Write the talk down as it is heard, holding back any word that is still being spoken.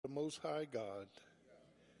Most High God,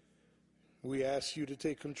 we ask you to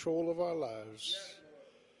take control of our lives,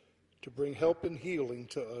 to bring help and healing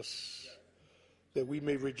to us, that we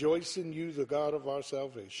may rejoice in you, the God of our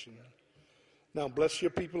salvation. Now bless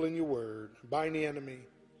your people in your word, bind the enemy,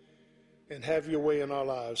 and have your way in our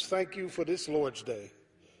lives. Thank you for this Lord's Day.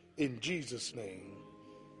 In Jesus' name,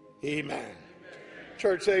 amen. Amen.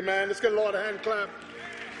 Church, amen. Let's get the Lord a hand clap.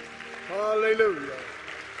 Hallelujah.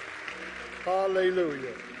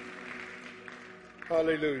 Hallelujah.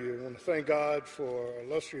 Hallelujah. I want to thank God for our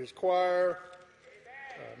illustrious choir,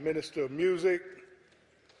 minister of music.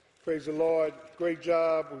 Praise the Lord. Great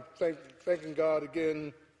job. We're thanking God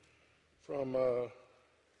again from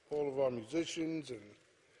all of our musicians, and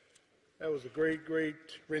that was a great,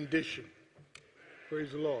 great rendition.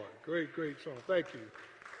 Praise the Lord. Great, great song. Thank you.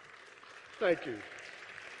 Thank you.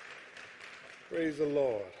 Praise the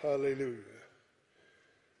Lord. Hallelujah.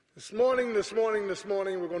 This morning,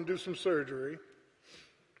 we're going to do some surgery.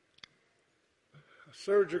 A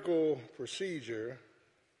surgical procedure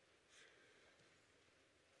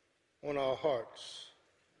on our hearts.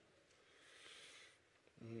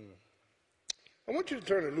 I want you to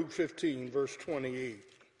turn to Luke 15, verse 28.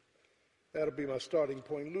 That'll be my starting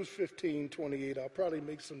point. Luke 15, 28. I'll probably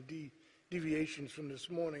make some deviations from this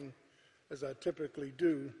morning, as I typically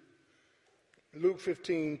do. Luke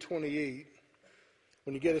 15, 28.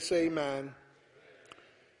 When you get it, say amen.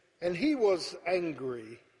 And he was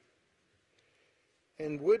angry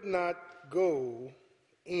and would not go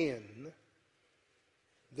in.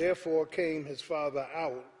 Therefore came his father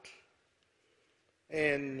out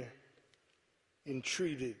and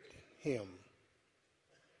entreated him.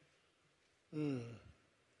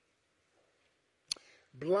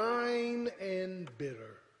 Blind and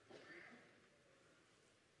bitter.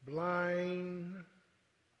 Blind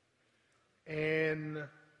and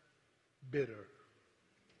bitter.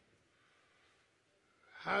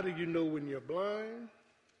 How do you know when you're blind?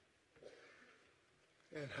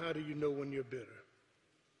 And how do you know when you're bitter?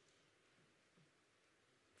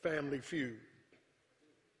 Family Feud.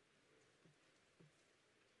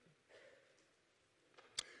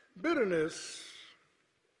 Bitterness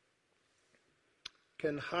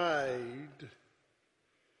can hide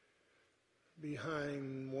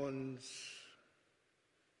behind one's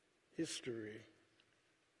history,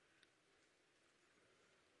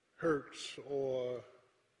 hurts, or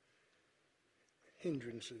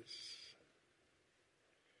hindrances.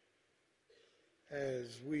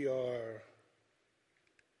 As we are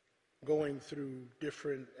going through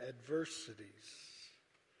different adversities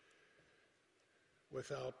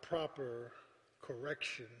without proper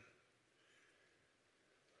correction,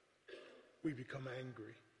 we become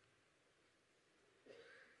angry.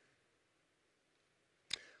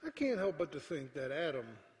 I can't help but to think that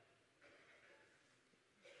Adam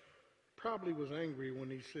probably was angry when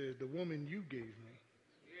he said, "The woman you gave me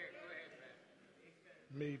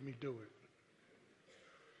made me do it."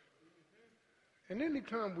 And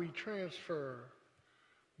anytime we transfer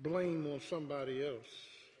blame on somebody else,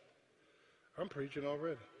 I'm preaching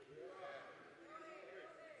already,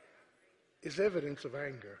 it's evidence of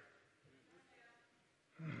anger.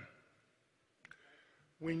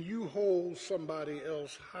 When you hold somebody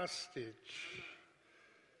else hostage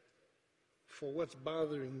for what's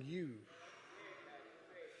bothering you,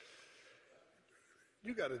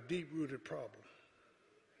 you got a deep-rooted problem.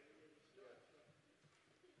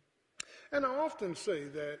 And I often say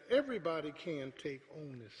that everybody can't take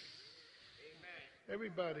onus.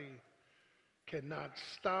 Everybody cannot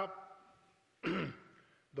stop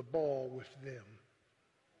the ball with them.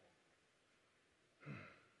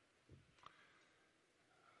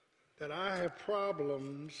 That I have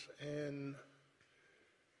problems and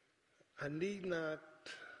I need not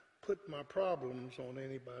put my problems on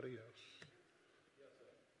anybody else.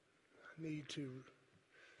 I need to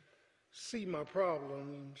see my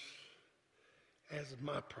problems as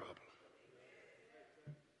my problem.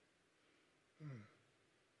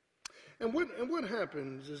 And what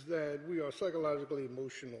happens is that we are psychologically,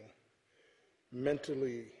 emotional,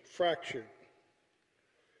 mentally fractured.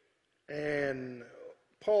 And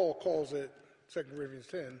Paul calls it, 2 Corinthians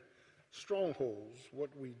 10, strongholds.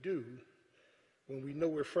 What we do when we know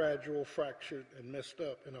we're fragile, fractured, and messed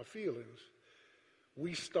up in our feelings,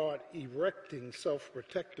 we start erecting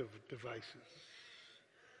self-protective devices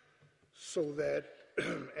so that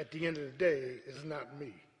at the end of the day, it's not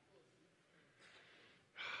me.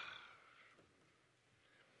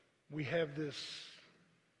 We have this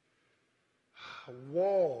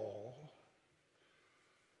wall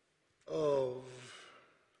of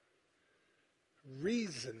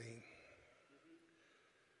reasoning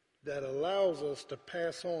that allows us to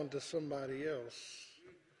pass on to somebody else,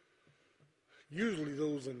 usually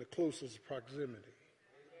those in the closest proximity,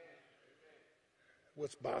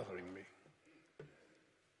 what's bothering me.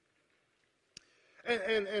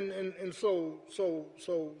 And so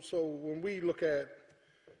when we look at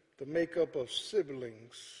the makeup of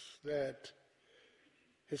siblings, that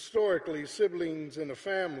historically siblings in a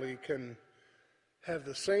family can have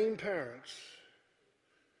the same parents,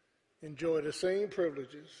 enjoy the same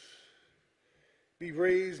privileges, be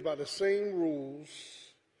raised by the same rules,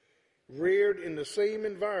 reared in the same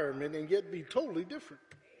environment, and yet be totally different.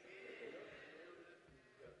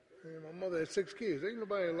 My mother had 6 kids. Ain't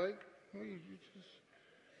nobody alike.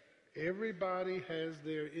 Everybody has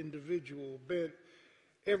their individual bent.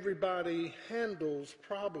 Everybody handles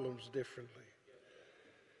problems differently.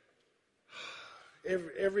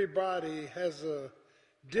 Everybody has a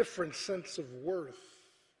different sense of worth.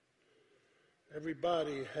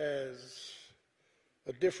 Everybody has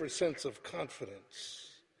a different sense of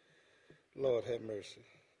confidence. Lord have mercy.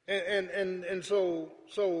 And so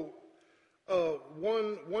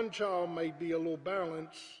one child may be a little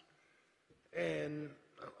balanced and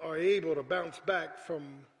are able to bounce back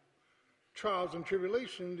from trials and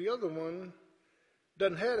tribulation. The other one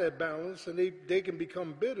doesn't have that balance, and they can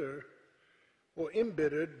become bitter or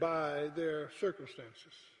embittered by their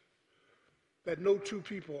circumstances. That no two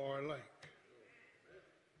people are alike.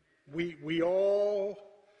 We all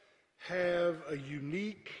have a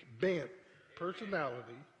unique bent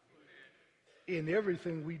personality in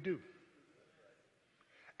everything we do.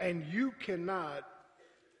 And you cannot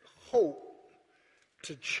hope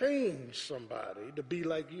to change somebody to be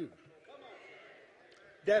like you.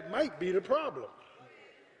 That might be the problem.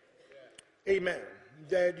 Amen.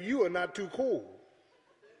 That you are not too cool.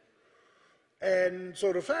 And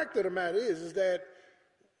so the fact of the matter is that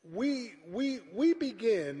we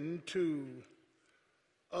begin to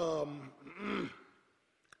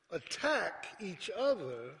attack each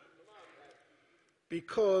other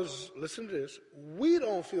because, listen to this, we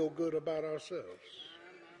don't feel good about ourselves.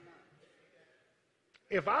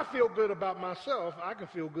 If I feel good about myself, I can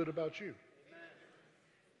feel good about you.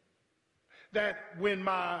 That when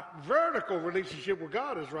my vertical relationship with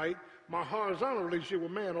God is right, my horizontal relationship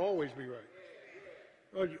with man will always be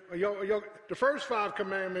right. The first 5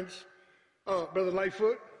 commandments, Brother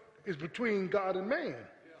Lightfoot, is between God and man.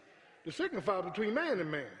 The second 5 between man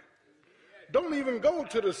and man. Don't even go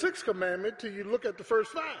to the 6th commandment till you look at the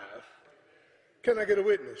first 5. Can I get a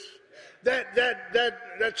witness?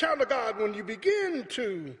 That child of God, when you begin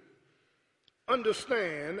to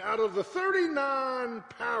understand, out of the 39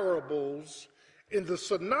 parables in the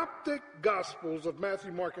synoptic gospels of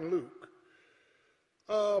Matthew, Mark, and Luke,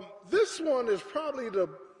 this one is probably the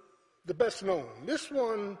best known. This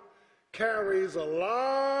one carries a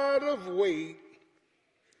lot of weight.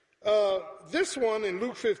 This one in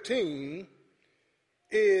Luke 15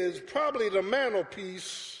 is probably the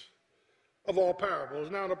mantelpiece of all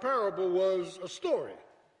parables. Now, the parable was a story,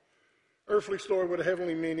 earthly story with a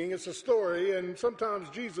heavenly meaning. It's a story, and sometimes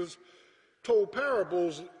Jesus told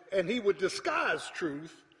parables, and he would disguise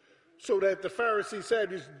truth so that the Pharisees,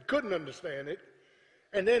 Sadducees couldn't understand it,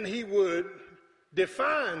 and then he would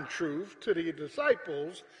define truth to the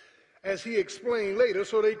disciples as he explained later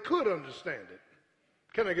so they could understand it.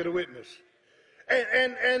 Can I get a witness?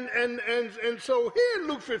 And so here in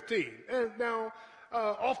Luke 15, and now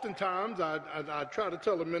oftentimes I try to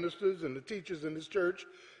tell the ministers and the teachers in this church,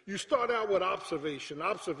 you start out with observation.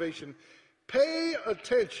 Pay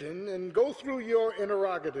attention and go through your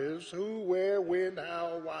interrogatives, who, where, when,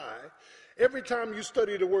 how, why. Every time you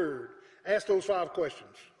study the word, ask those 5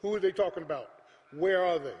 questions. Who are they talking about? Where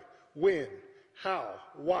are they? When? How?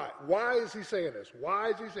 Why? Why is he saying this? Why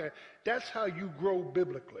is he saying it? That's how you grow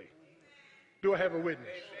biblically. Do I have a witness?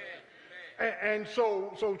 And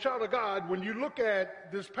so, child of God, when you look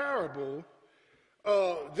at this parable,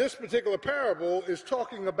 this particular parable is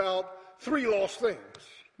talking about 3 lost things.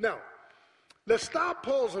 Now, let's stop,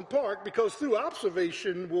 pause, and park, because through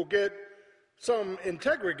observation we'll get some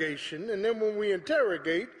interrogation, and then when we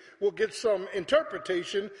interrogate, we'll get some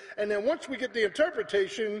interpretation, and then once we get the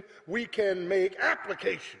interpretation, we can make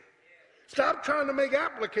application. Stop trying to make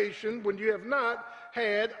application when you have not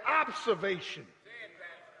had observation.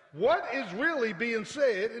 What is really being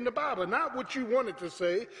said in the Bible? Not what you wanted to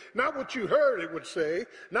say, not what you heard it would say,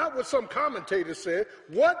 not what some commentator said.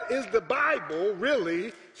 What is the Bible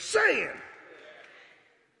really saying?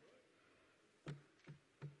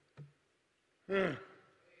 The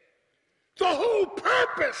whole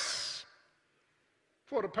purpose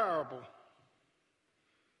for the parable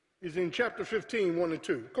is in chapter 15, 1 and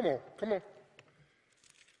 2. Come on.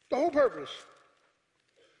 The whole purpose.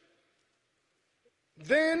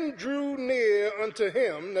 Then drew near unto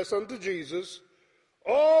him, that's unto Jesus,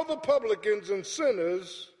 all the publicans and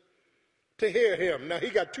sinners to hear him. Now he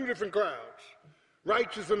got two different crowds,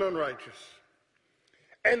 righteous and unrighteous.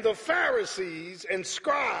 And the Pharisees and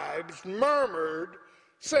scribes murmured,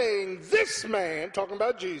 saying, this man, talking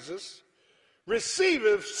about Jesus,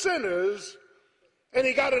 receiveth sinners, and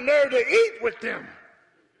he got a nerve to eat with them.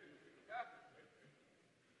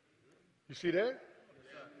 You see that?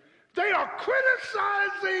 They are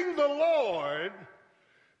criticizing the Lord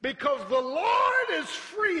because the Lord is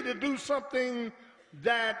free to do something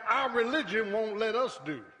that our religion won't let us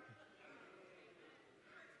do.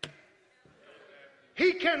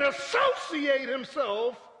 He can associate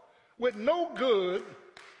himself with no good,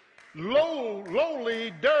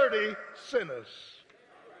 lowly, dirty sinners.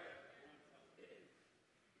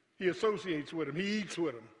 He associates with them. He eats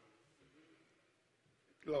with them.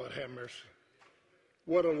 Lord have mercy.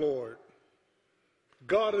 What a Lord.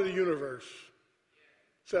 God of the universe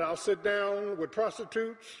said, I'll sit down with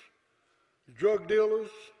prostitutes, drug dealers.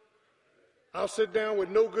 I'll sit down with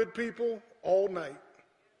no good people all night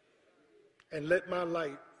and let my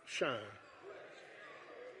light shine.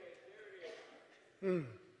 That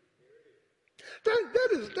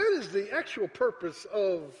is the actual purpose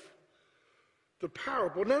of the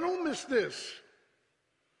parable. Now, don't miss this.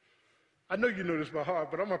 I know you know this by heart,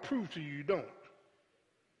 but I'm going to prove to you you don't.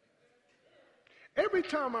 Every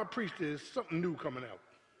time I preach this, something new coming out.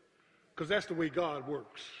 Because that's the way God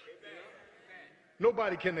works.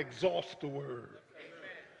 Nobody can exhaust the word.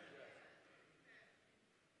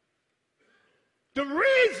 The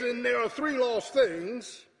reason there are three lost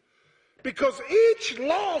things, because each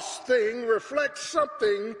lost thing reflects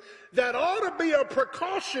something that ought to be a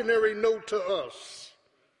precautionary note to us.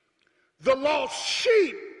 The lost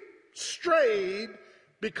sheep strayed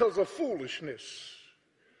because of foolishness.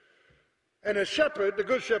 And the shepherd, the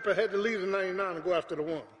good shepherd, had to leave the 99 and go after the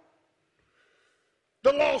one.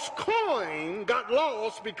 The lost coin got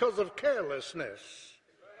lost because of carelessness.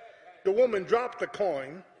 The woman dropped the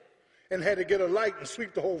coin and had to get a light and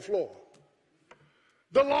sweep the whole floor.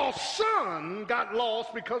 The lost son got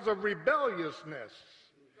lost because of rebelliousness.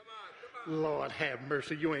 Lord have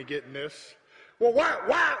mercy, you ain't getting this. Well,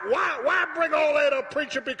 why bring all that up,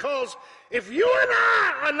 preacher? Because if you and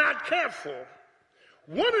I are not careful,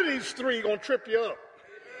 one of these three gonna trip you up.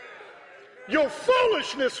 Your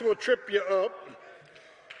foolishness will trip you up.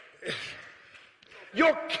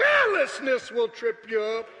 Your carelessness will trip you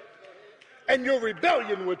up. And your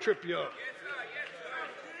rebellion will trip you up.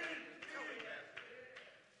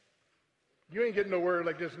 You ain't getting no word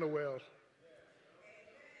like this nowhere else.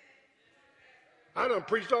 I done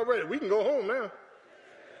preached already. We can go home now.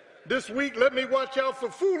 This week, let me watch out for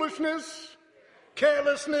foolishness,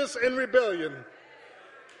 carelessness, and rebellion.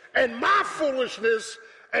 And my foolishness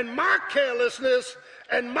and my carelessness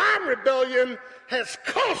and my rebellion has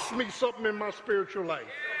cost me something in my spiritual life.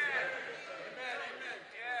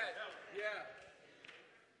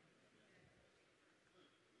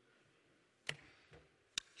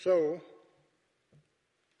 So,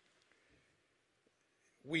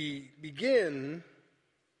 we begin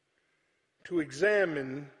to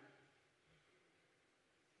examine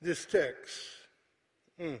this text.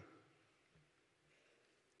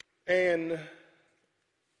 And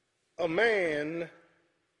a man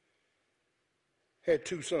had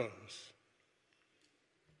two sons,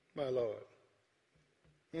 my Lord.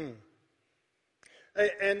 And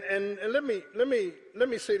let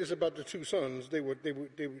me say this about the two sons. They were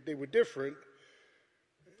different.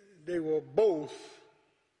 They were both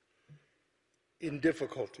in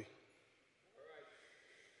difficulty.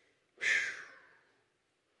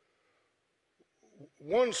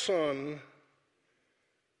 One son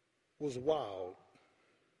was wild,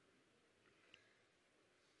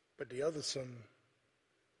 but the other son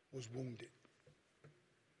was wounded.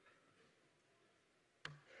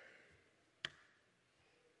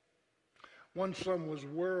 One son was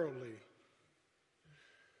worldly,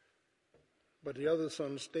 but the other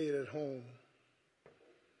son stayed at home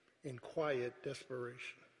in quiet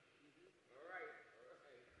desperation.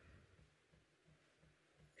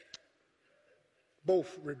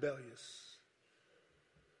 Both rebellious.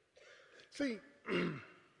 See,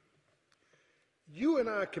 you and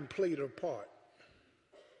I can play their part.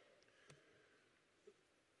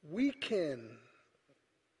 We can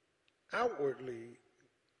outwardly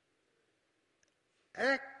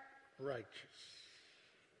act righteous,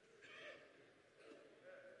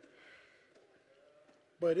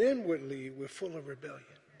 but inwardly we're full of rebellion.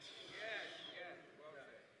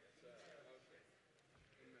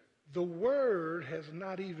 the word has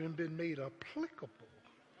not even been made applicable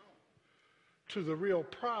to the real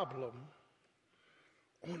problem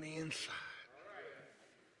on the inside.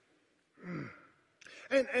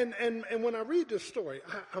 And when I read this story,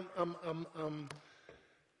 I'm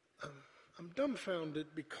dumbfounded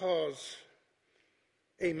because,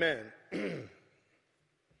 amen.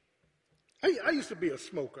 I used to be a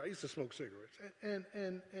smoker. I used to smoke cigarettes, and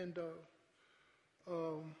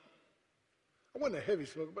I wasn't a heavy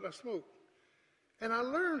smoker, but I smoked. And I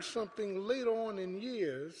learned something later on in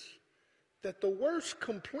years, that the worst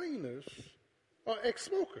complainers are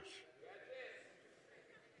ex-smokers.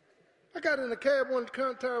 I got in the cab one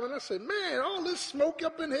time and I said, man, all this smoke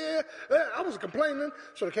up in here. I was complaining.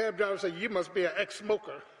 So the cab driver said, you must be an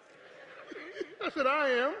ex-smoker. I said, I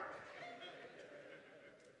am.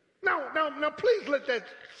 Now, please let that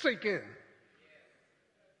sink in.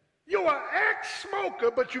 You're an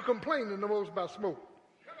ex-smoker, but you're complaining the most about smoke.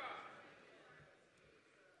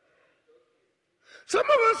 Some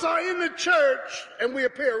of us are in the church and we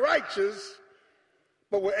appear righteous,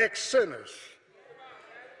 but we're ex-sinners.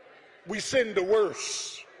 We sin the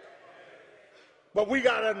worst. But we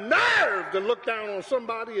got a nerve to look down on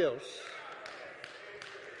somebody else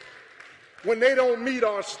when they don't meet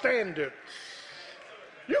our standards.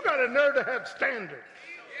 You got a nerve to have standards.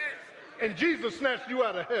 And Jesus snatched you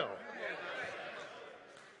out of hell.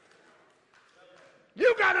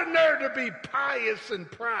 You got a nerve to be pious and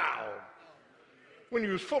proud when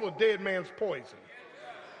you was full of dead man's poison.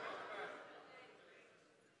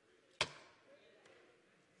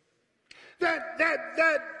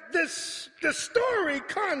 The story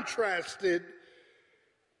contrasted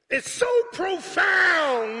is so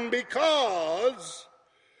profound because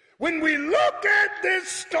when we look at this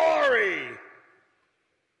story,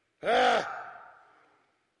 the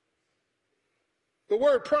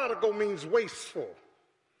word prodigal means wasteful.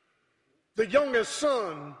 The youngest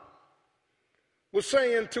son was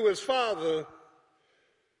saying to his father,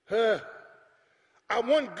 I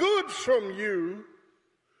want goods from you,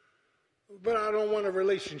 but I don't want a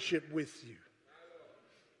relationship with you.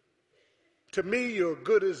 To me, your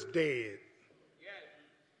good is dead.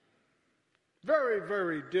 Very,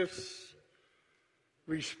 very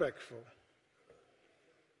disrespectful.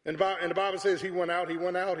 And the Bible says he went out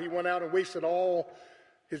and wasted all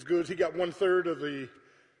his goods. He got 1/3 of the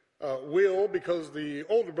will because the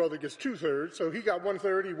older brother gets 2/3. So he got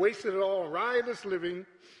 1/3. He wasted it all on riotous living.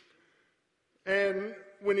 And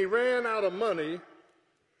when he ran out of money,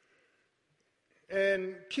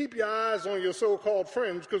 and keep your eyes on your so-called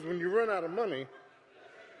friends, because when you run out of money,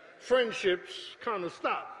 friendships kind of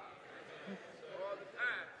stop.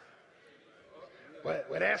 Well,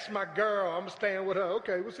 that's my girl. I'm staying with her.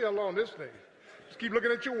 Okay, we'll see how long this thing. Just keep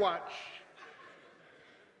looking at your watch.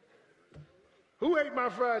 Who ate my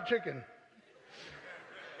fried chicken?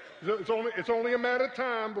 It's only a matter of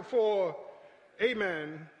time before,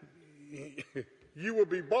 amen, you will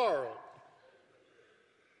be borrowed.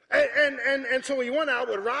 And so he went out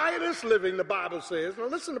with riotous living, the Bible says. Now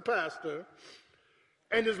listen to Pastor.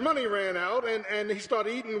 And his money ran out, and he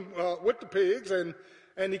started eating with the pigs, and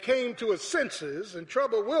he came to his senses, and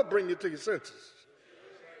trouble will bring you to your senses.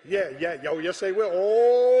 Yeah, yes they will.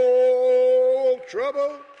 Oh,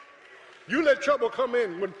 trouble. You let trouble come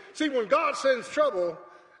in. When God sends trouble,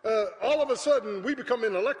 all of a sudden we become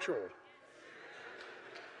intellectual.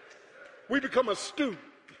 We become astute.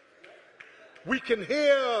 We can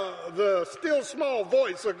hear the still small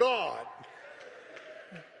voice of God.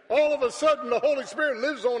 All of a sudden, the Holy Spirit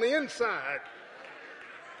lives on the inside.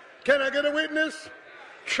 Can I get a witness?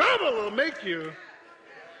 Trouble will make you.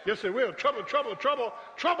 Yes, it will. Trouble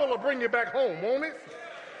will bring you back home, won't it?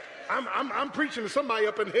 I'm preaching to somebody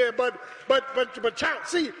up in here, but child,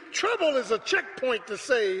 see, trouble is a checkpoint to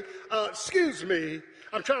say, excuse me,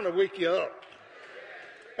 I'm trying to wake you up.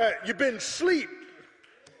 You've been asleep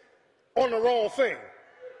on the wrong thing.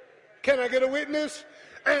 Can I get a witness?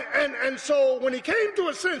 And so when he came to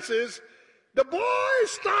his senses, the boy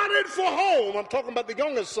started for home. I'm talking about the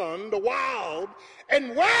youngest son, the wild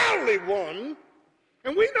and wildly one.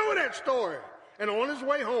 And we know that story. And on his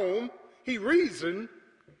way home, he reasoned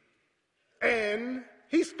and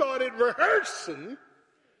he started rehearsing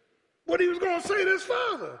what he was going to say to his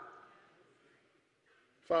father.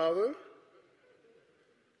 Father,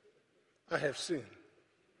 I have sinned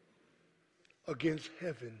against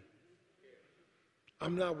heaven.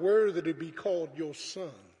 I'm not worthy to be called your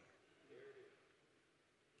son.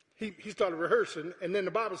 He started rehearsing, and then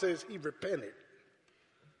the Bible says he repented.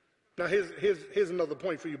 Now here's another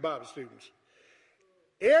point for you Bible students.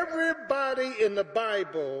 Everybody in the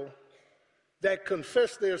Bible that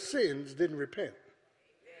confessed their sins didn't repent.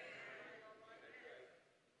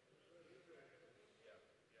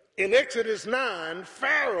 In Exodus 9,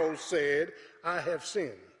 Pharaoh said, I have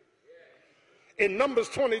sinned. In Numbers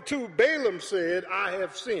 22, Balaam said, I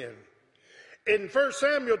have sinned. In 1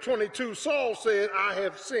 Samuel 22, Saul said, I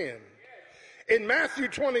have sinned. In Matthew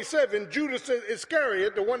 27, Judas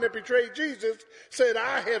Iscariot, the one that betrayed Jesus, said,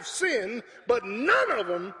 I have sinned, but none of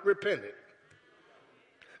them repented.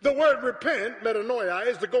 The word repent, metanoia,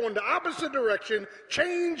 is to go in the opposite direction,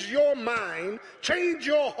 change your mind, change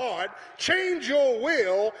your heart, change your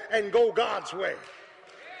will, and go God's way.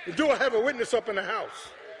 Do I have a witness up in the house?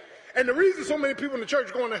 And the reason so many people in the church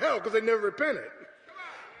are going to hell because they never repented.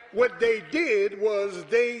 What they did was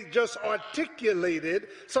they just articulated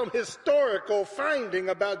some historical finding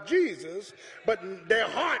about Jesus, but their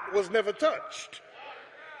heart was never touched.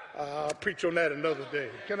 I'll preach on that another day.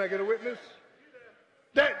 Can I get a witness?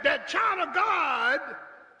 That child of God,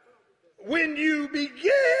 when you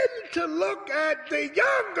begin to look at the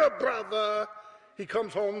younger brother, he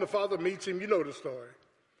comes home, the father meets him, you know the story.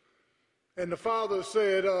 And the father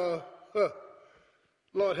said,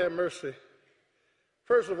 Lord have mercy.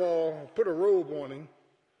 First of all, put a robe on him.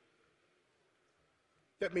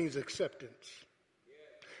 That means acceptance.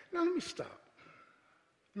 Now let me stop.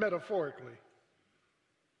 Metaphorically,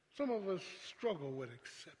 some of us struggle with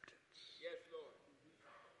acceptance.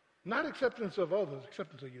 Not acceptance of others,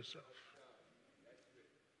 acceptance of yourself.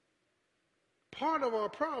 Part of our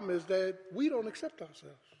problem is that we don't accept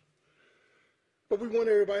ourselves. But we want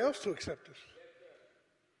everybody else to accept us.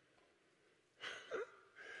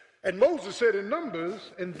 And Moses said in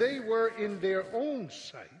Numbers, and they were in their own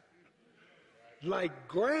sight like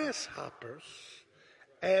grasshoppers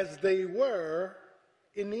as they were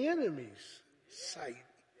in the enemy's sight.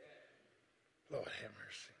 Lord have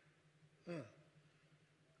mercy.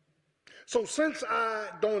 So since I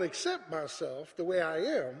don't accept myself the way I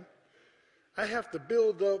am, I have to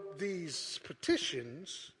build up these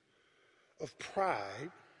petitions of pride.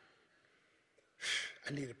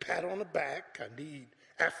 I need a pat on the back. I need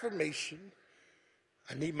affirmation.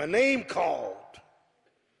 I need my name called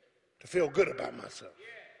to feel good about myself.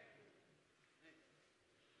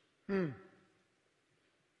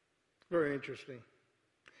 Very interesting.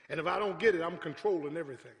 And if I don't get it, I'm controlling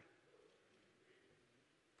everything.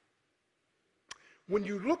 When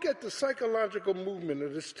you look at the psychological movement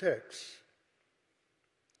of this text,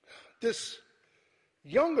 this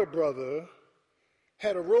younger brother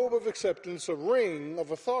had a robe of acceptance, a ring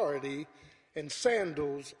of authority, and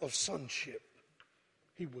sandals of sonship.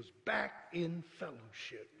 He was back in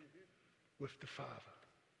fellowship with the Father.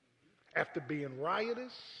 After being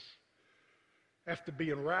riotous, after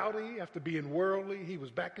being rowdy, after being worldly, he was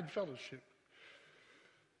back in fellowship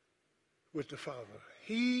with the Father.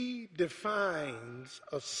 He defines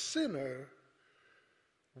a sinner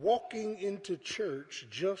walking into church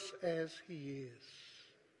just as he is.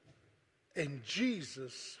 And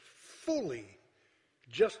Jesus fully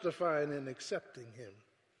justifying and accepting him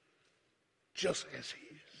just as he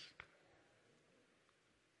is.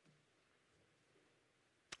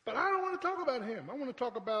 But I don't want to talk about him. I want to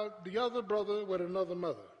talk about the other brother with another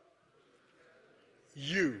mother.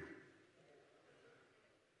 You.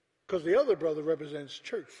 Because the other brother represents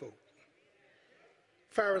church folk.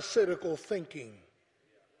 Pharisaical thinking.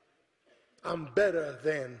 I'm better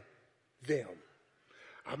than them.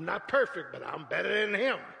 I'm not perfect, but I'm better than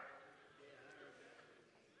him.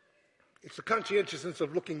 It's the conscientiousness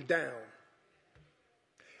of looking down.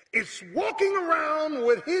 It's walking around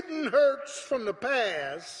with hidden hurts from the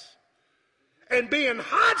past and being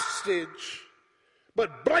hostage,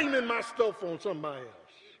 but blaming my stuff on somebody else.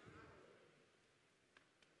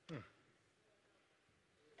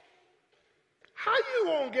 How you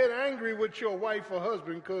gonna get angry with your wife or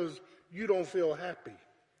husband because you don't feel happy?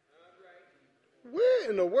 Where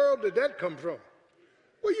in the world did that come from?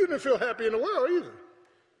 Well, you didn't feel happy in the world either.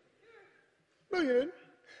 No, you didn't.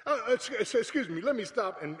 Excuse me, let me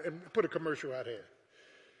stop and put a commercial out here.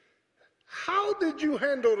 How did you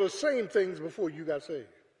handle the same things before you got saved?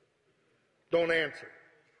 Don't answer.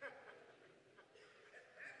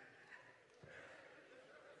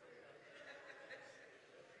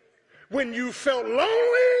 When you felt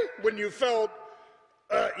lonely, when you felt,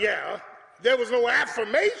 there was no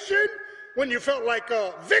affirmation, when you felt like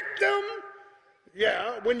a victim,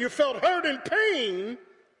 when you felt hurt and pain,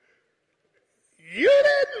 you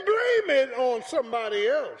didn't blame it on somebody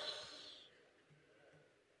else.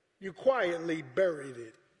 You quietly buried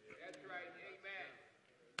it. That's right,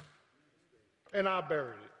 amen. And I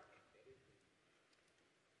buried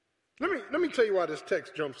it. Let me tell you why this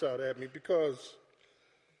text jumps out at me, because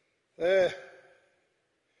I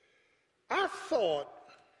thought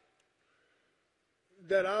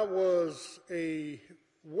that I was a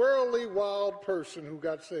worldly, wild person who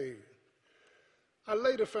got saved. I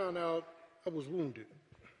later found out I was wounded.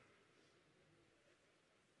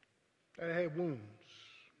 I had wounds.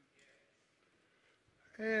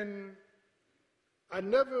 And I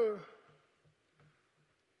never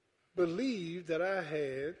believed that I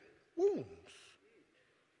had wounds.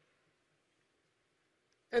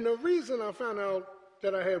 And the reason I found out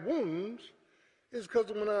that I had wounds is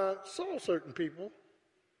because when I saw certain people,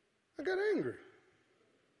 I got angry.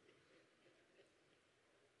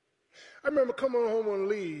 I remember coming home on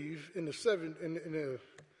leave in the 70s,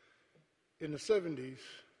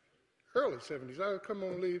 early 70s. I would come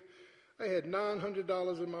on leave. I had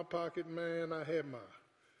 $900 in my pocket, man. I had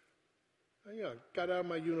got out of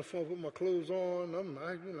my uniform, put my clothes on. I'm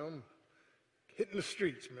hitting the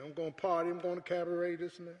streets, man. I'm going to party. I'm going to cabaret,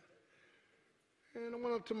 this and that. And I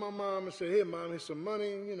went up to my mom and said, "Here, Mom, here's some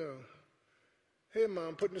money, Here,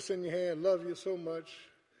 Mom, putting this in your hand. Love you so much."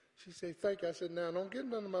 She said, "Thank you." I said, "Now, don't give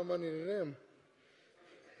none of my money to them."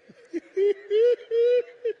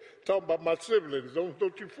 Talking about my siblings.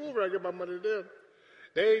 Don't you fool me, I give my money to them.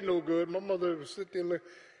 They ain't no good. My mother would sit there and look.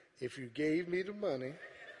 If you gave me the money,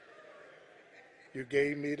 you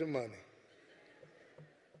gave me the money.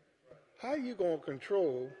 How you going to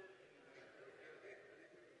control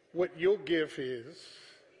what your gift is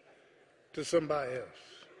to somebody else?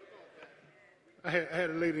 I had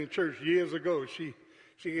a lady in church years ago. She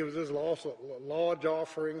gave us this large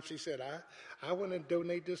offering. She said, I want to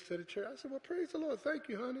donate this to the church. I said, "Well, praise the Lord. Thank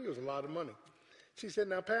you, honey." It was a lot of money. She said,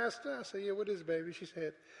 "Now, Pastor." I said, "Yeah, what is it, baby?" She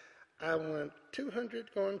said, "I want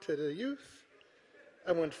 200 going to the youth.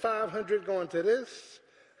 I want 500 going to this.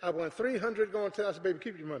 I want 300 going to." I said, "Baby,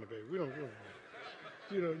 keep your money, baby. We don't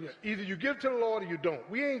either you give to the Lord or you don't.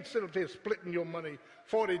 We ain't sitting up there splitting your money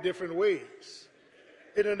 40 different ways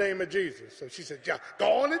in the name of Jesus." So she said, "Yeah,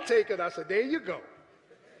 go on and take it." I said, "There you go.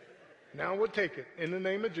 Now we'll take it in the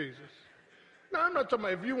name of Jesus." Now, I'm not talking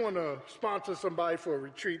about if you want to sponsor somebody for a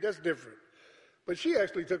retreat, that's different. But she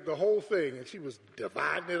actually took the whole thing and she was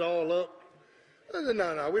dividing it all up. I said,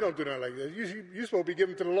 no, we don't do nothing like that. You're supposed to be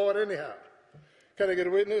giving to the Lord anyhow. Can I get a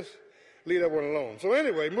witness? Leave that one alone. So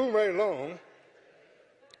anyway, moving right along.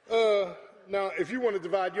 Now, if you want to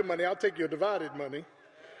divide your money, I'll take your divided money.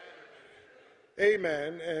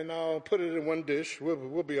 Amen. And I'll put it in one dish.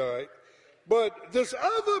 We'll be all right. But this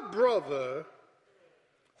other brother,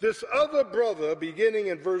 beginning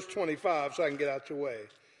in verse 25, so I can get out your way,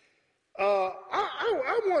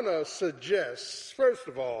 I want to suggest, first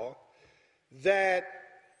of all, that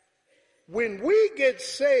when we get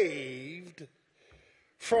saved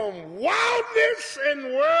from wildness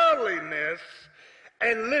and worldliness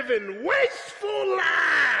and living wasteful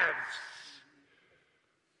lives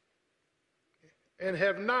and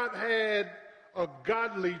have not had a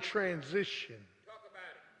godly transition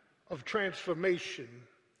of transformation,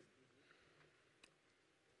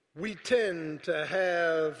 we tend to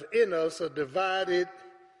have in us a divided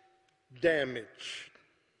damage.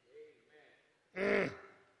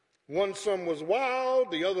 One son was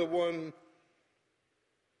wild, the other one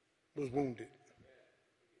was wounded.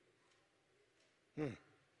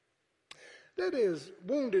 That is,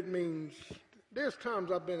 wounded means there's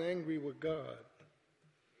times I've been angry with God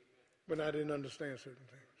when I didn't understand certain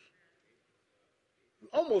things.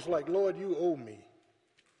 Almost like, "Lord, you owe me."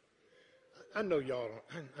 I know y'all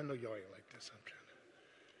ain't like this.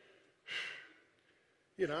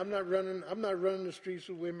 I'm not running the streets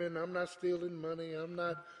with women. I'm not stealing money. I'm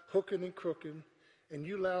not hooking and crooking. And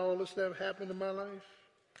you allow all this stuff happen in my life?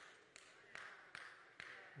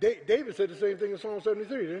 David said the same thing in Psalm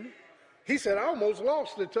 73, didn't he? He said, "I almost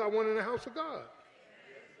lost it till I went in the house of God."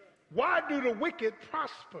 Why do the wicked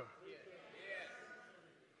prosper?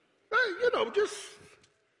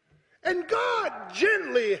 And God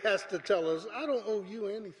gently has to tell us, "I don't owe you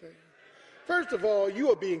anything." First of all, you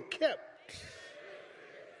are being kept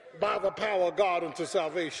by the power of God unto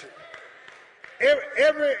salvation.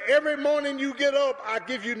 Every morning you get up, I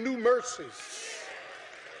give you new mercies.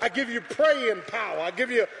 I give you praying power. I give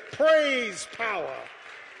you praise power.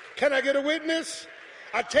 Can I get a witness?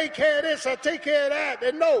 I take care of this, I take care of that.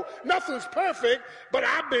 And no, nothing's perfect, but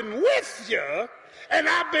I've been with you and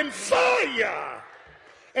I've been for you.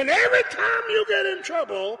 And every time you get in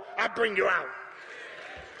trouble, I bring you out.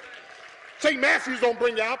 St. Matthews don't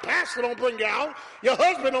bring you out. Pastor don't bring you out. Your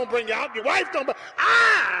husband don't bring you out. Your wife don't bring you out.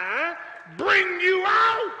 I bring you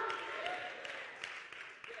out.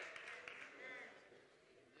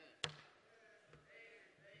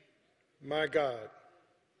 My God.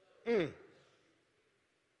 The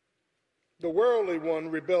worldly one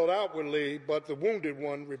rebelled outwardly, but the wounded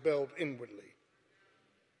one rebelled inwardly.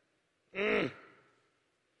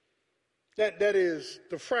 That is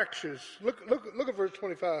the fractures. Look at verse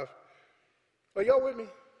 25. Are y'all with me?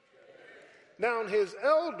 Now his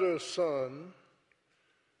elder son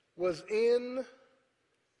was in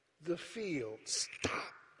the field. Stop.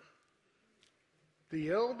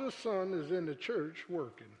 The elder son is in the church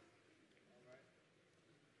working.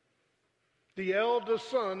 The elder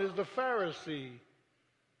son is the Pharisee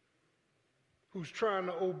who's trying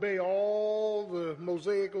to obey all the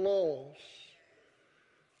Mosaic laws,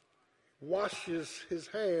 washes his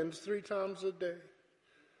hands 3 times a day,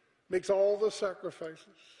 makes all the sacrifices,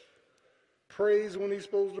 prays when he's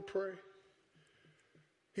supposed to pray.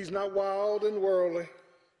 He's not wild and worldly.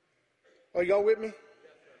 Are y'all with me?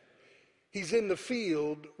 He's in the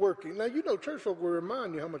field working. Now, you know, church folk will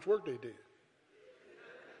remind you how much work they did.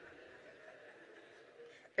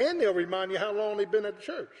 And they'll remind you how long they've been at the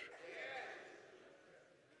church.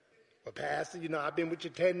 Well, Pastor, you know, I've been with you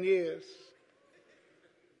 10 years.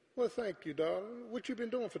 Well, thank you, darling. What you been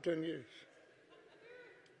doing for 10 years?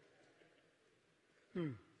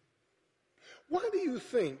 Why do you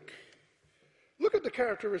think? Look at the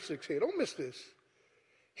characteristics here. Don't miss this.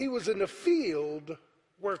 He was in the field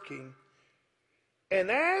working. And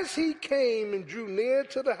as he came and drew near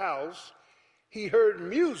to the house, he heard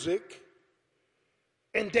music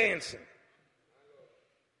and dancing.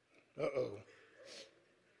 Uh-oh.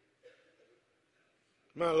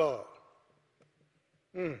 My Lord.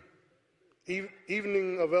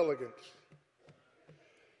 Evening of elegance.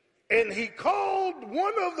 And he called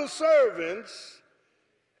one of the servants,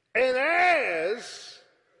 and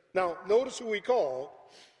now notice who he called.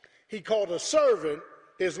 He called a servant.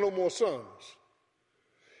 There's no more sons.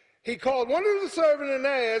 He called one of the servants and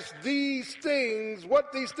asked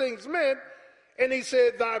what these things meant. And he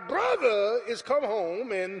said, thy brother is come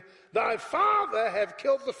home, and thy father hath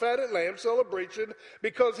killed the fatted lamb, celebration,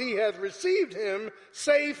 because he hath received him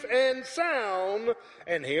safe and sound.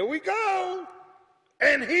 And here we go.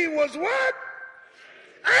 And he was what?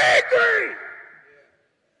 Angry.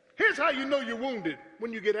 Here's how you know you're wounded,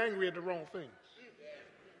 when you get angry at the wrong things.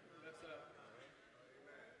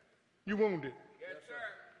 You're wounded.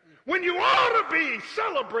 When you ought to be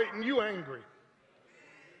celebrating, you angry.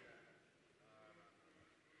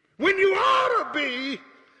 When you ought to be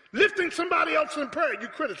lifting somebody else in prayer, you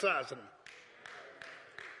criticizing them.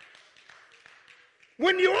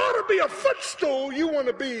 When you ought to be a footstool, you want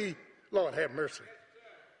to be, Lord have mercy,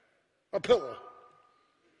 a pillow.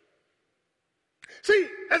 See,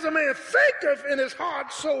 as a man thinketh in his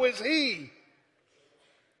heart, so is he.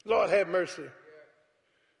 Lord have mercy.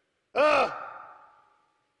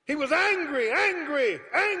 He was angry.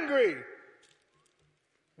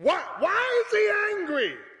 Why is he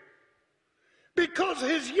angry? Because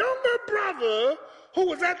his younger brother, who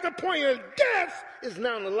was at the point of death, is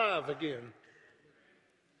now alive again.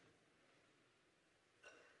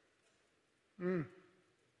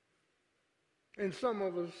 And some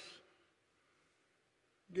of us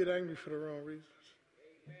get angry for the wrong reasons.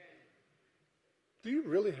 Do you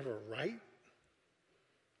really have a right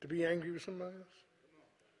to be angry with somebody else?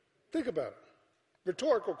 Think about it.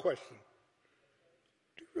 Rhetorical question.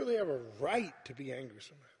 Do you really have a right to be angry with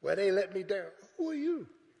somebody? Well, they let me down. Who are you?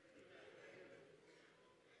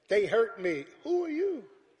 They hurt me. Who are you?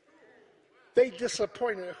 They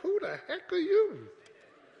disappointed. Who the heck are you?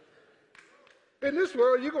 In this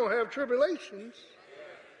world, you're going to have tribulations.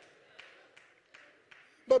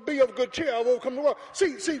 But be of good cheer. I will come to the world.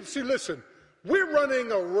 See, listen. We're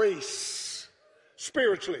running a race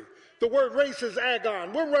spiritually. The word race is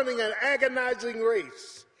agon. We're running an agonizing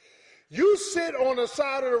race. You sit on the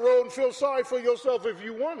side of the road and feel sorry for yourself if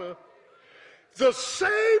you want to. The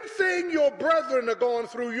same thing your brethren are going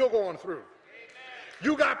through, you're going through.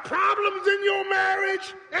 You got problems in your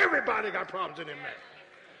marriage, everybody got problems in their marriage.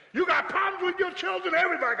 You got problems with your children,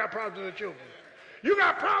 everybody got problems with their children. You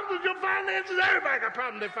got problems with your finances, everybody got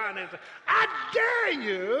problems with their finances. I dare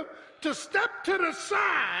you to step to the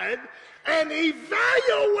side and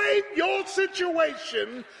evaluate your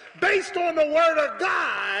situation based on the Word of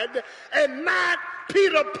God and not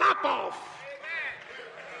Peter Popoff.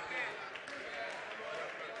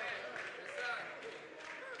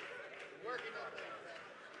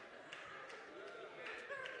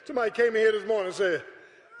 Somebody came in here this morning and said,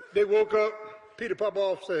 they woke up, Peter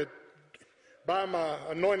Popoff said, buy my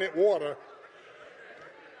anointed water.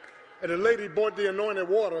 And the lady bought the anointed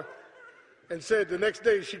water and said the next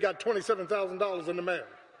day she got $27,000 in the mail.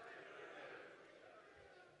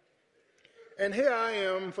 And here I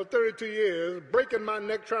am for 32 years, breaking my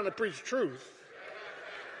neck trying to preach truth.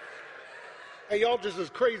 And y'all just as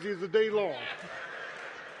crazy as the day long.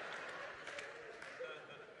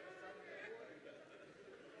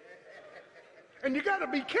 And you got to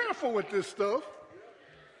be careful with this stuff,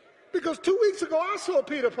 because 2 weeks ago I saw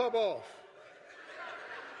Peter pop off.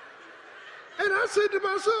 And I said to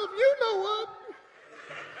myself, you know what?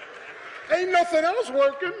 Ain't nothing else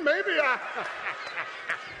working. Maybe I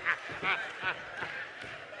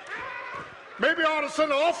ought to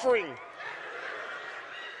send an offering.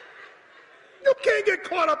 You can't get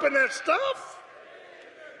caught up in that stuff.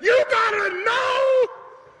 You got to know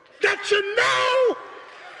that you know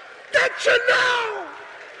that you know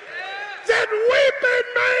that weeping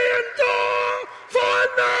may endure for a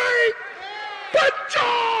night, but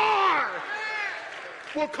joy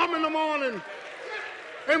will come in the morning.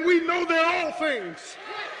 And we know that all things,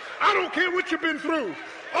 I don't care what you've been through,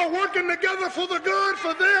 are working together for the good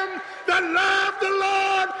for them that love the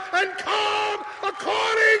Lord and called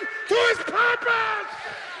according to his purpose.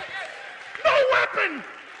 No weapon.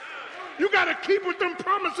 You got to keep with them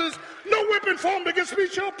promises. No weapon formed against me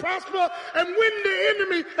shall prosper. And when the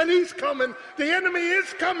enemy, and he's coming, the enemy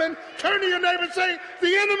is coming. Turn to your neighbor and say,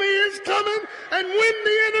 the enemy is coming. And when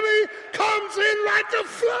the enemy comes in like a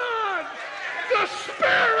flood, the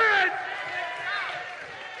Spirit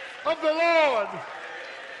of the Lord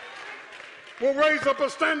will raise up a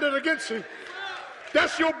standard against you.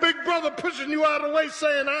 That's your big brother pushing you out of the way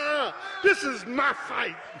saying, this is my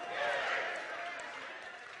fight.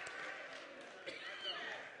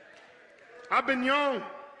 I've been young,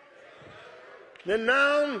 and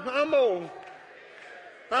now I'm old.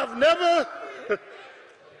 I've never,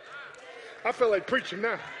 I feel like preaching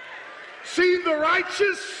now, seen the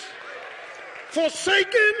righteous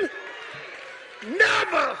forsaken,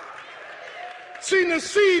 never seen the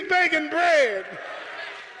seed begging bread.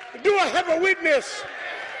 Do I have a witness?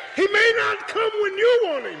 He may not come when you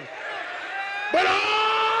want him, but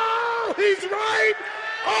he's right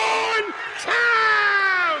on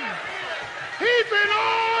time. He's an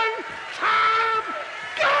on-time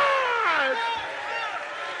God.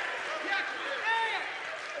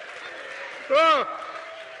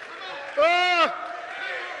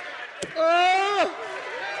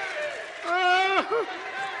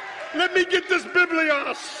 Let me get this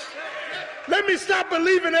biblios. Let me stop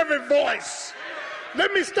believing every voice.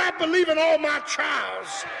 Let me stop believing all my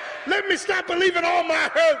trials. Let me stop believing all my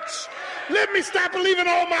hurts. Let me stop believing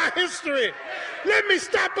all my history. Let me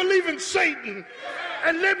stop believing Satan.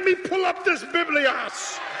 And let me pull up this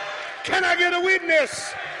biblios. Can I get a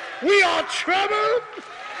witness? We are troubled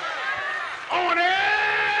on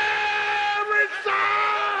every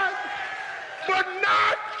side, but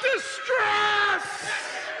not distressed.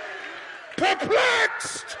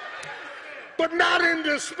 Perplexed, but not in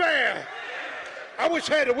despair. I wish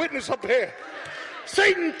I had a witness up here.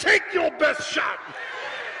 Satan, take your best shot,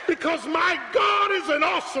 because my God is an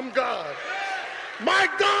awesome God. My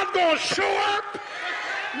God's going to show up.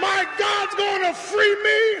 My God's going to free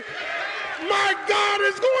me. My God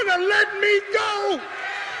is going to let me go.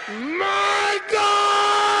 My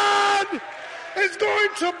God is going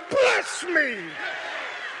to bless me.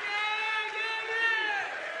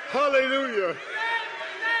 Hallelujah.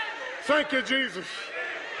 Thank you, Jesus.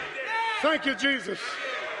 Thank you, Jesus.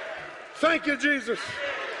 Thank you, Jesus.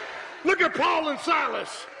 Look at Paul and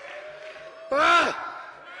Silas.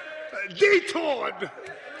 Detoured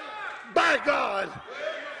by God.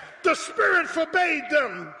 The Spirit forbade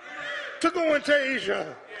them to go into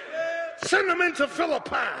Asia. Send them into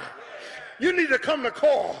Philippi. You need to come to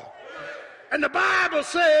call. And the Bible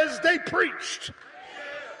says they preached.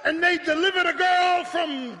 And they delivered a girl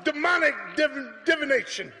from demonic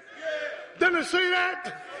divination. Doesn't it say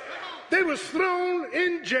that? They was thrown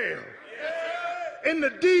in jail. In the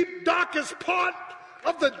deep, darkest part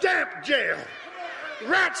of the damp jail.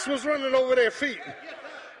 Rats was running over their feet.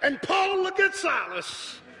 And Paul looked at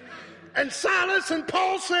Silas. And Silas and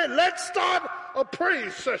Paul said, let's start a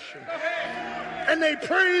praise session. And they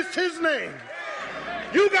praised his name.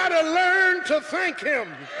 You got to learn to thank him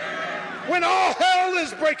when all hell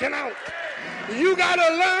is breaking out. You got to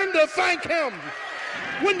learn to thank him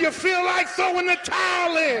when you feel like throwing the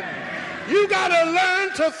towel in. You got to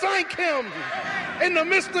learn to thank him in the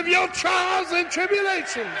midst of your trials and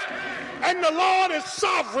tribulations. And the Lord is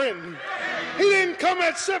sovereign. He didn't come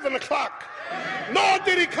at 7 o'clock, nor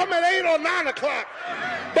did he come at 8 or 9 o'clock,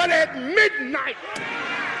 but at midnight.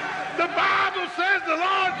 The Bible says the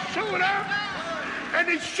Lord showed up and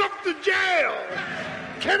he shook the jail.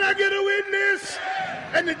 Can I get a witness?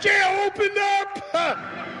 And the jail opened up.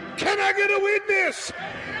 Can I get a witness?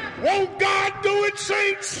 Won't God do it,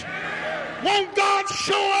 saints? Won't God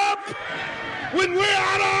show up when we're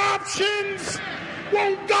out of options?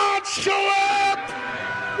 Won't God show up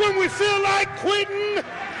when we feel like quitting?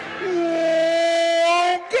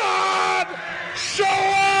 Won't God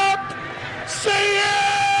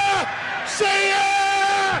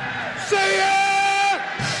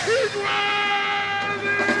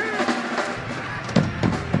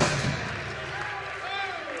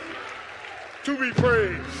to be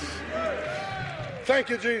praised. Thank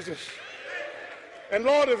you, Jesus. And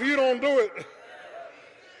Lord, if you don't do it,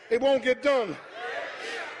 it won't get done.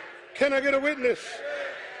 Can I get a witness?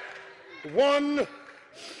 One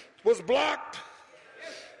was blocked.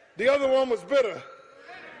 The other one was bitter.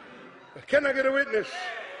 Can I get a witness?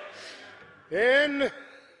 And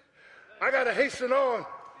I got to hasten on.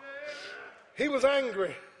 He was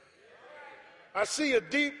angry. I see a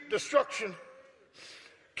deep destruction.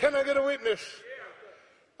 Can I get a witness?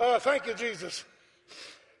 Thank you, Jesus.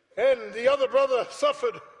 And the other brother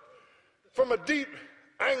suffered from a deep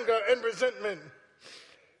anger and resentment.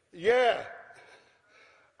 Yeah.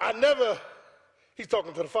 He's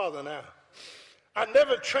talking to the Father now. I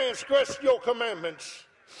never transgressed your commandments.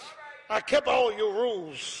 I kept all your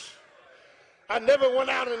rules. I never went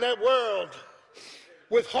out in that world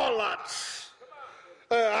with harlots.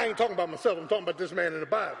 I ain't talking about myself. I'm talking about this man in the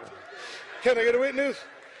Bible. Can I get a witness?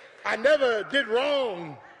 I never did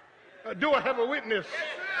wrong. Do I have a witness?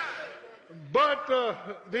 But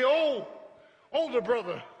the older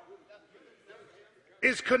brother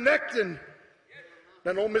is connecting.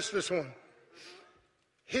 Now don't miss this one.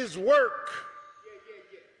 His work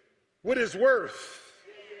with his worth.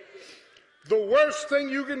 The worst thing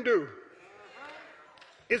you can do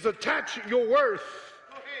is attach your worth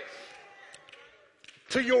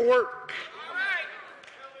to your work.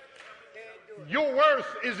 Your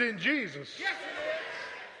worth is in Jesus.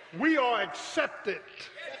 We are accepted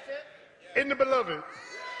in the beloved.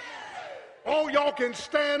 All y'all can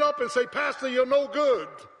stand up and say, Pastor, you're no good.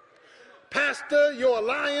 Pastor, you're a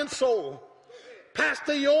lying soul.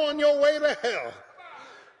 Pastor, you're on your way to hell.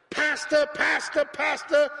 Pastor,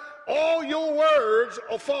 all your words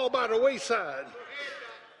will fall by the wayside.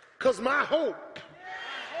 Because my hope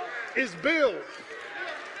is built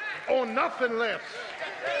on nothing less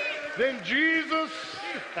than Jesus,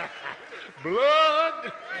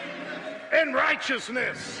 blood, and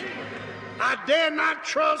righteousness. I dare not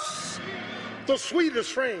trust the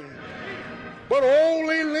sweetest frame, but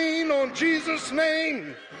only lean on Jesus'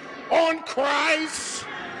 name, on Christ,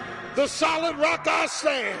 the solid rock I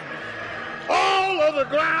stand. All of the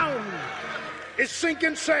ground is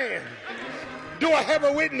sinking sand. Do I have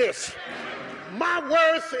a witness? My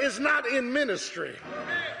worth is not in ministry.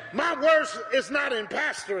 My worth is not in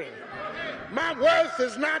pastoring. My worth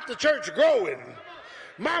is not the church growing.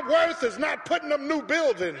 My worth is not putting up new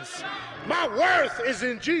buildings. My worth is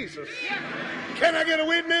in Jesus. Can I get a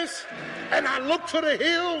witness? And I look to the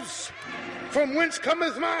hills from whence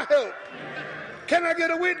cometh my help. Can I get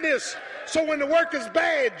a witness? So when the work is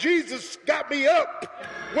bad, Jesus got me up.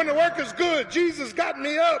 When the work is good, Jesus got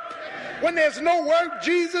me up. When there's no work,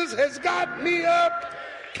 Jesus has got me up.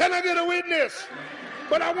 Can I get a witness?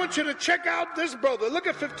 But I want you to check out this brother. Look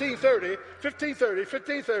at 1530.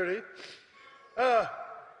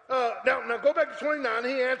 Now go back to 29.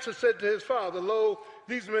 He answered, said to his father, lo,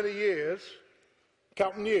 these many years,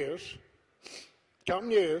 counting years,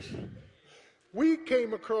 we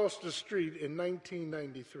came across the street in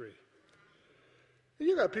 1993. And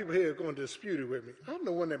you got people here going to dispute it with me. I'm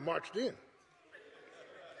the one that marched in.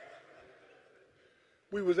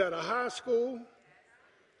 We was at a high school.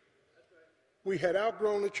 We had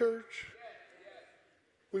outgrown the church.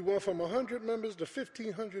 We went from 100 members to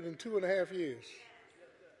 1,500 in 2.5 years.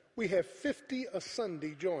 We had 50 a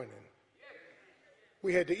Sunday joining.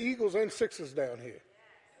 We had the Eagles and Sixers down here.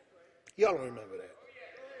 Y'all don't remember that.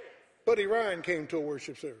 Buddy Ryan came to a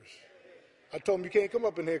worship service. I told him, you can't come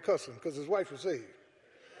up in here cussing because his wife was saved.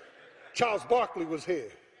 Charles Barkley was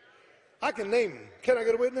here. I can name him. Can I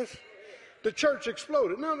get a witness? The church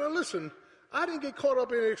exploded. Now listen, I didn't get caught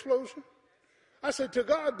up in the explosion. I said, to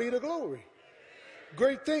God be the glory.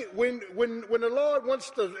 Great thing. When the Lord wants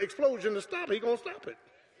the explosion to stop, he's going to stop it.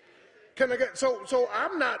 Can I get, so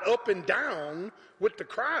I'm not up and down with the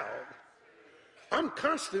crowd. I'm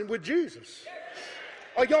constant with Jesus.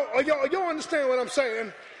 Are y'all understand what I'm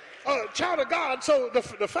saying? Child of God, so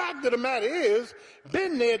the fact of the matter is,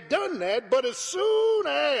 been there, done that, but as soon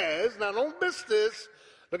as, now don't miss this,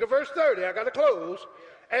 look at verse 30, I got to close.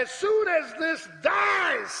 As soon as this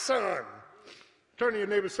thy son, turn to your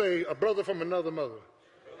neighbor and say, a brother from another mother.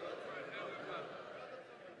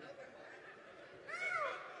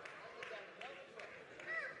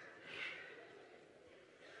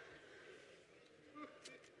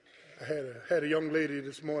 I had a young lady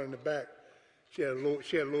this morning in the back. She had a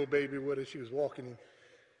little baby with her. She was walking him.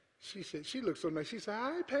 She said, she looked so nice. She said,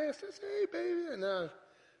 hi, Pastor. I said, hey, baby. And I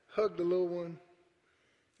hugged the little one.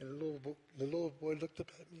 And the little boy looked up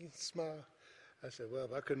at me and smiled. I said, well,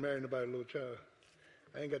 if I couldn't marry nobody, little child,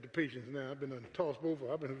 I ain't got the patience now. I've been tossed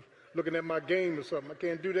over. I've been looking at my game or something. I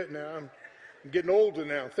can't do that now. I'm getting older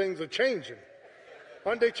now. Things are changing.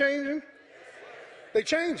 Aren't they changing? They're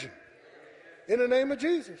changing. In the name of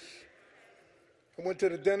Jesus. I went to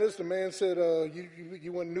the dentist. The man said,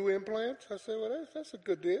 you want new implants? I said, well, that's a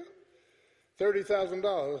good deal.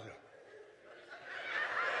 $30,000.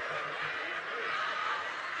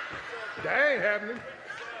 That ain't happening.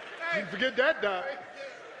 You can forget that, Doc.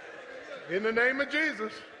 In the name of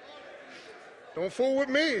Jesus. Don't fool with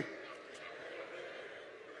me.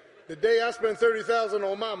 The day I spent $30,000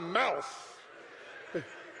 on my mouth,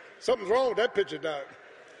 something's wrong with that picture, Doc.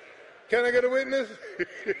 Can I get a witness?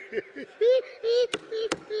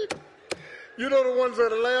 You know the ones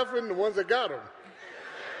that are laughing, the ones that got them.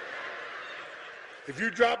 If you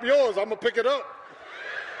drop yours, I'm going to pick it up.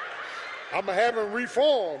 I'm going to have them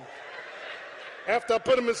reform after I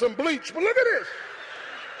put them in some bleach. But look at this.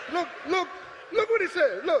 Look what he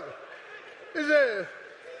says. Look. He says,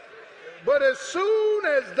 but as soon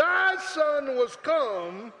as thy son was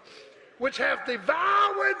come, which hath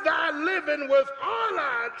devoured thy living with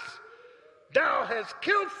harlots, thou hast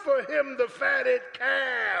killed for him the fatted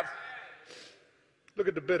calf. Look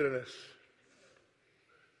at the bitterness.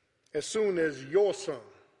 As soon as your son.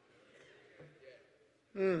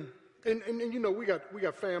 And you know, we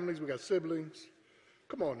got families, we got siblings.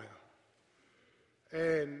 Come on now.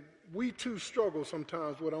 And we too struggle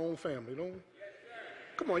sometimes with our own family, don't we?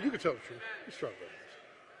 Come on, you can tell the truth. We struggle.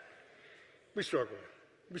 We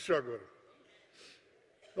struggle with it.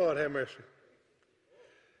 Lord have mercy.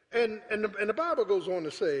 And the Bible goes on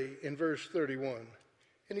to say in verse 31,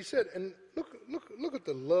 and he said, and look at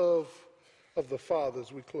the love of the Father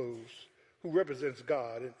as we close, who represents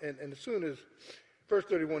God. And as soon as, verse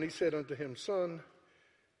 31, he said unto him, Son,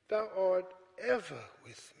 thou art ever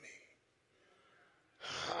with me.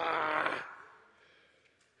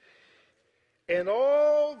 And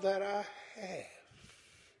all that I have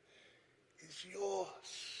is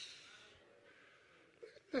yours.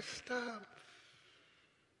 Let's stop.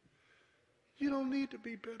 You don't need to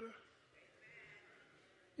be bitter.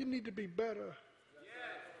 You need to be better.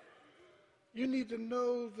 You need to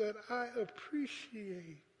know that I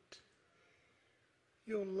appreciate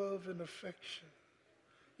your love and affection,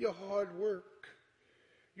 your hard work,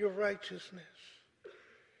 your righteousness.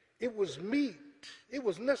 It was meet. It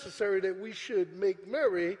was necessary that we should make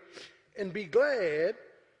merry and be glad,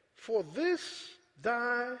 for this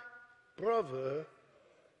thy brother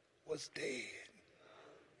was dead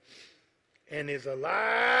and is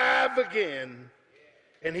alive again,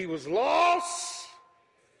 and he was lost,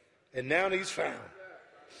 and now he's found.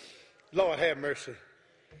 Lord have mercy.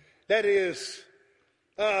 That is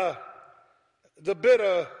the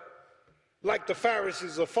bitter, like the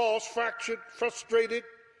Pharisees, are false, fractured, frustrated,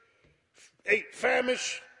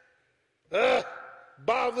 famished,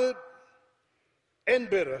 bothered, and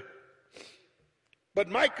bitter. But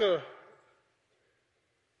Micah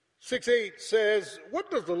 6:8 says, what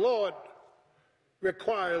does the Lord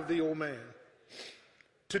require of thee, O man?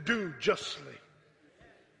 To do justly.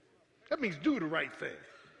 That means do the right thing.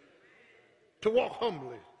 To walk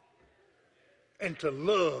humbly. And to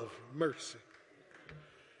love mercy.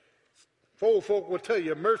 Old folk will tell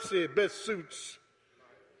you mercy best suits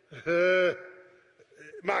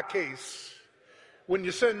my case. When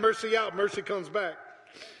you send mercy out, mercy comes back.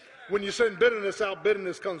 When you send bitterness out,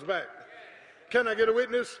 bitterness comes back. Can I get a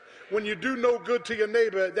witness? When you do no good to your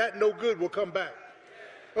neighbor, that no good will come back.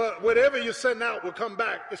 Whatever you send out will come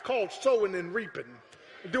back. It's called sowing and reaping.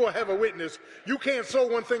 Do I have a witness? You can't sow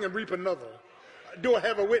one thing and reap another. Do I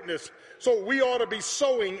have a witness? So we ought to be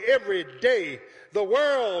sowing every day. The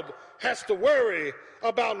world has to worry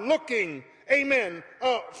about looking, amen,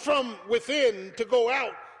 from within to go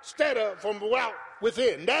out instead of from out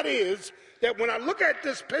within. That is, that when I look at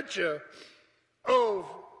this picture of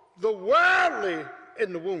the worldly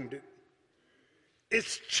and the wounded,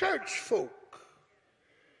 it's church folk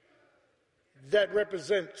that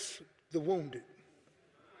represents the wounded.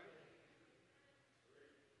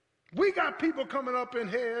 We got people coming up in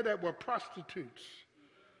here that were prostitutes,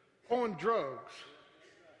 on drugs,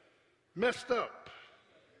 messed up.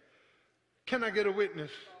 Can I get a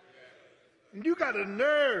witness? And you got a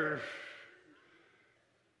nerve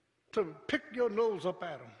to pick your nose up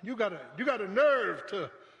at them. You got a nerve to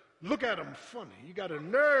look at them funny. You got a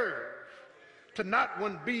nerve to not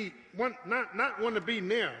want to be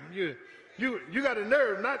near them. You got a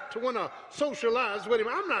nerve not to want to socialize with him.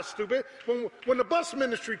 I'm not stupid. When the bus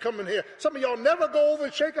ministry come in here, some of y'all never go over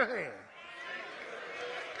and shake a hand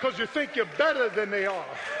because you think you're better than they are.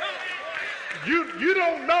 You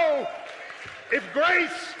don't know if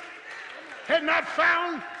grace had not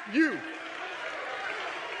found you.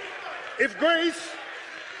 If grace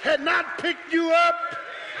had not picked you up,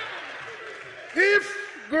 if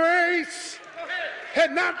grace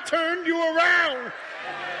had not turned you around,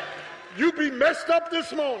 you'd be messed up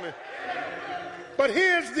this morning. But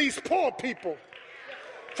here's these poor people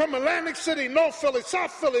from Atlantic City, North Philly,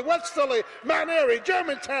 South Philly, West Philly, Mount Airy,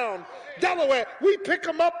 Germantown, Delaware. We pick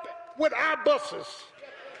them up with our buses.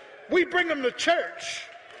 We bring them to church.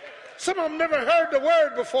 Some of them never heard the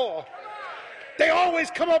word before. They always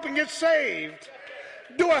come up and get saved.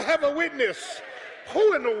 Do I have a witness?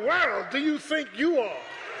 Who in the world do you think you are?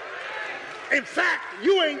 In fact,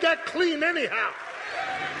 you ain't that clean anyhow.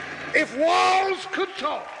 If walls could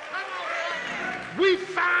talk, we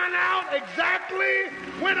find out exactly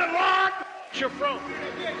where the Lord brought you from.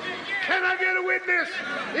 Can I get a witness?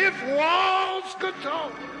 If walls could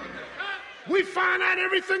talk, we find out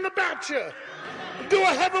everything about you. Do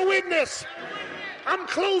I have a witness? I'm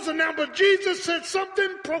closing now, but Jesus said something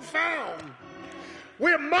profound.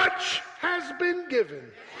 Where much has been given,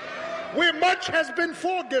 where much has been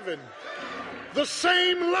forgiven, the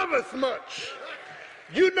same loveth much.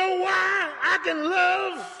 You know why I can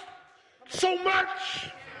love so much?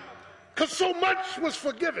 Because so much was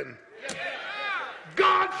forgiven.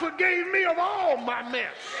 God forgave me of all my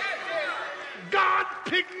mess. God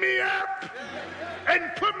picked me up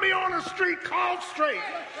and put me on a street called straight.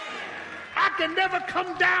 I can never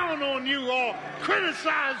come down on you or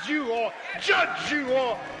criticize you or judge you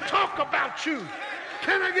or talk about you.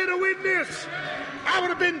 Can I get a witness? I would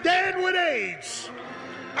have been dead with AIDS.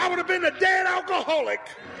 I would have been a dead alcoholic.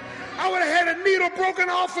 I would have had a needle broken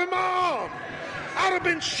off in my arm. I would have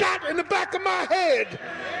been shot in the back of my head.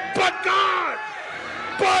 But God,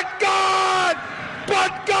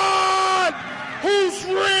 who's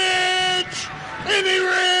rich, any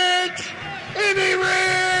rich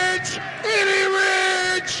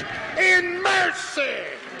in mercy.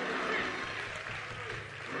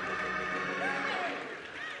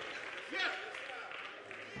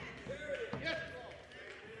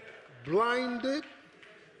 Blinded,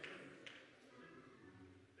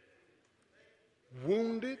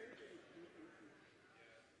 wounded,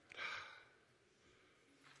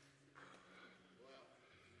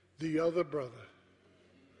 the other brother,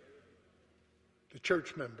 the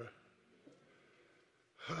church member,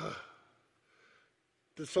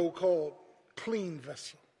 the so-called clean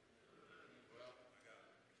vessel,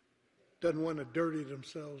 doesn't want to dirty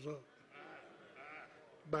themselves up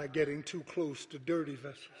by getting too close to dirty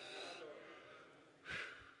vessels.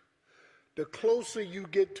 The closer you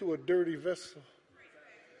get to a dirty vessel,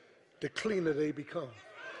 the cleaner they become.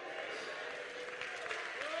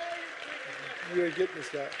 You ain't getting this,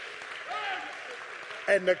 guy.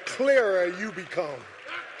 And the clearer you become.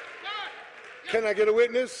 Can I get a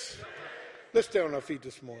witness? Let's stay on our feet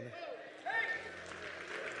this morning.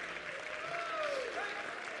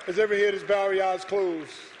 As every head is bowed, your eyes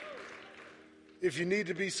closed. If you need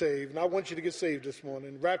to be saved, and I want you to get saved this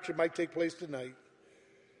morning, rapture might take place tonight.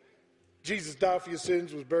 Jesus died for your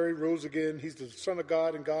sins, was buried, rose again. He's the Son of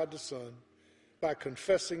God and God the Son. By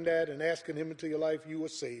confessing that and asking him into your life, you are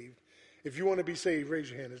saved. If you want to be saved,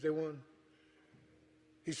 raise your hand. Is there one?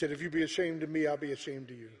 He said, if you be ashamed of me, I'll be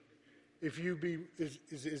ashamed of you. If you be,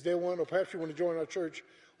 is there one? Or perhaps you want to join our church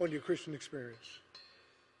on your Christian experience.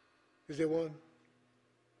 Is there one?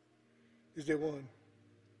 Is there one?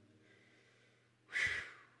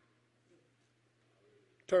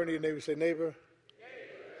 Turn to your neighbor and say, neighbor,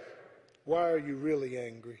 why are you really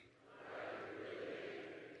angry?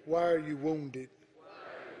 Why are you wounded?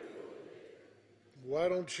 Why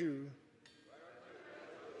don't you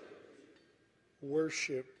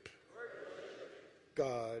worship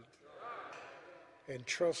God and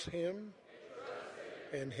trust him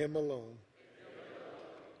and him alone,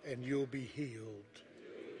 and you'll be healed?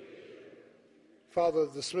 Father,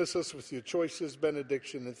 dismiss us with your choicest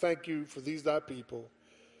benediction, and thank you for these thy people.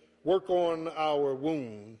 Work on our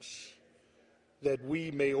wounds that we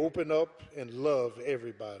may open up and love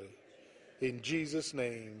everybody. In Jesus'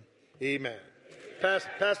 name, amen.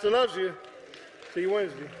 Pastor loves you. See you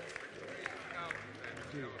Wednesday.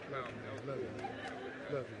 Love you.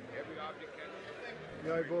 Love you.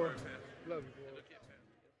 You all right, boy? Love you.